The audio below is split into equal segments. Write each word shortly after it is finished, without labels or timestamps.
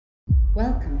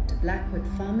Welcome to Blackwood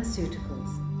Pharmaceuticals.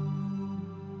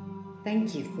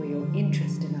 Thank you for your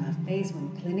interest in our Phase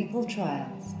 1 clinical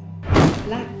trials.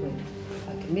 Blackwood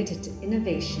are committed to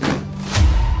innovation.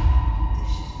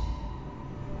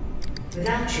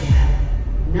 Without your help,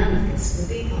 none of this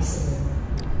would be possible.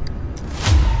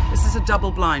 This is a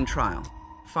double-blind trial,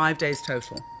 5 days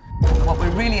total. What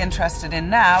we're really interested in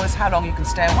now is how long you can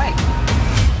stay awake.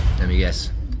 Let me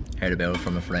guess. Heard about it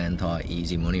from a friend, thought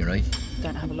easy money, right?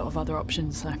 Don't have a lot of other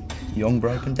options, so... Young,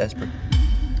 broke and desperate.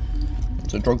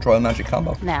 It's a drug trial magic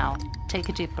combo. Now, take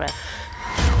a deep breath.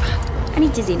 Any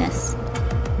dizziness?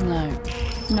 No.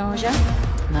 Nausea?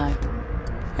 No.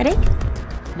 Headache?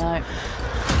 No.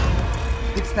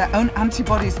 It's their own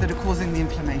antibodies that are causing the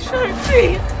inflammation. No,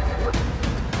 please!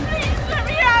 Please, let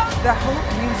me out! Their whole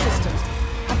immune systems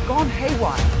have gone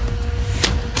haywire.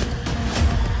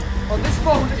 On this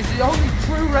phone is the only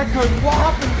true record of what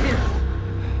happened here.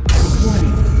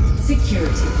 Warning, security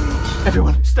breach.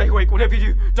 Everyone, stay awake. Whatever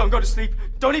you do, don't go to sleep.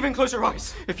 Don't even close your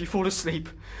eyes. If you fall asleep,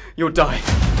 you'll die.